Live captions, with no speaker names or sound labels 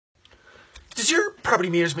Does your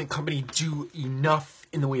property management company do enough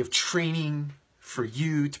in the way of training for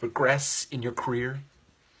you to progress in your career?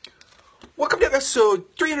 Welcome to episode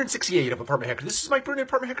 368 of Apartment Hacker. This is Mike Bruner,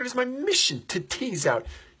 Apartment Hacker. It is my mission to tease out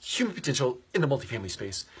human potential in the multifamily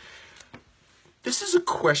space. This is a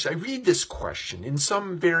question, I read this question in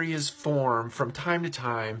some various form from time to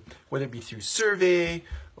time, whether it be through survey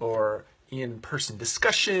or in-person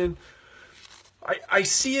discussion. I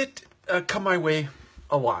see it come my way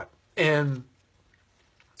a lot. And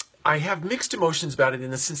I have mixed emotions about it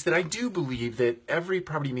in the sense that I do believe that every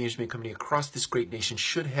property management company across this great nation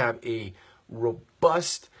should have a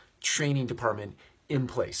robust training department in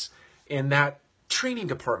place. And that training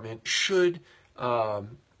department should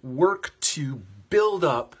work to build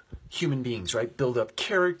up human beings, right? Build up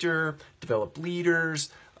character, develop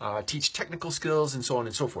leaders, teach technical skills, and so on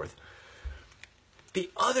and so forth. The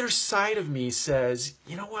other side of me says,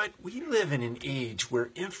 you know what? We live in an age where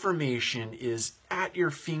information is at your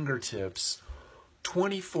fingertips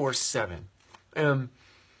 24/7.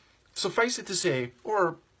 Suffice it to say,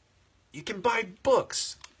 or you can buy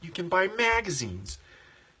books, you can buy magazines,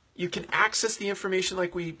 you can access the information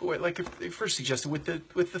like I first suggested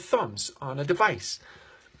with the thumbs on a device.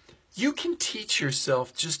 You can teach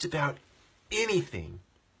yourself just about anything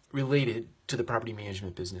related to the property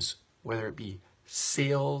management business, whether it be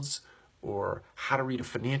sales or how to read a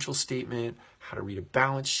financial statement, how to read a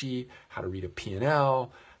balance sheet, how to read a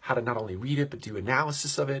P&L, how to not only read it but do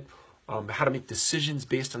analysis of it, how to make decisions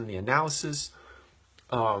based on the analysis.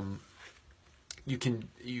 You can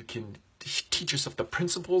teach yourself the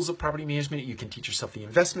principles of property management. You can teach yourself the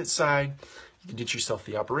investment side. You can teach yourself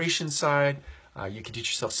the operations side. You can teach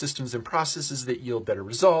yourself systems and processes that yield better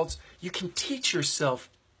results. You can teach yourself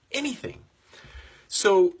anything.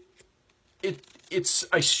 So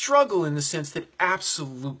I struggle in the sense that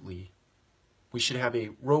absolutely we should have a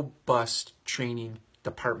robust training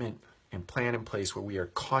department and plan in place where we are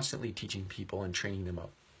constantly teaching people and training them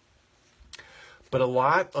up. But a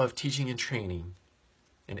lot of teaching and training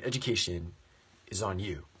and education is on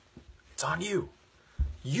you. It's on you.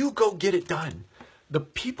 You go get it done. The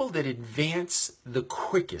people that advance the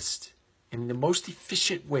quickest and the most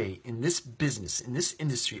efficient way in this business, in this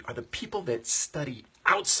industry, are the people that study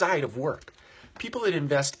outside of work. People that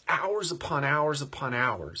invest hours upon hours upon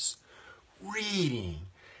hours reading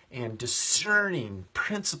and discerning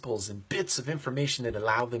principles and bits of information that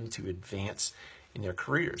allow them to advance in their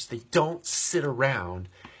careers. They don't sit around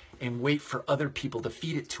and wait for other people to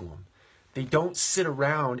feed it to them. They don't sit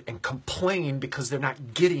around and complain because they're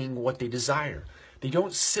not getting what they desire. They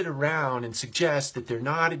don't sit around and suggest that they're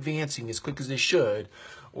not advancing as quick as they should,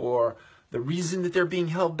 or the reason that they're being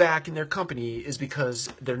held back in their company is because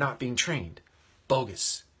they're not being trained.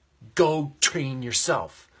 Bogus. Go train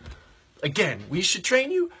yourself. Again, we should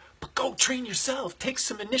train you, but go train yourself. Take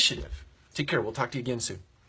some initiative. Take care. We'll talk to you again soon.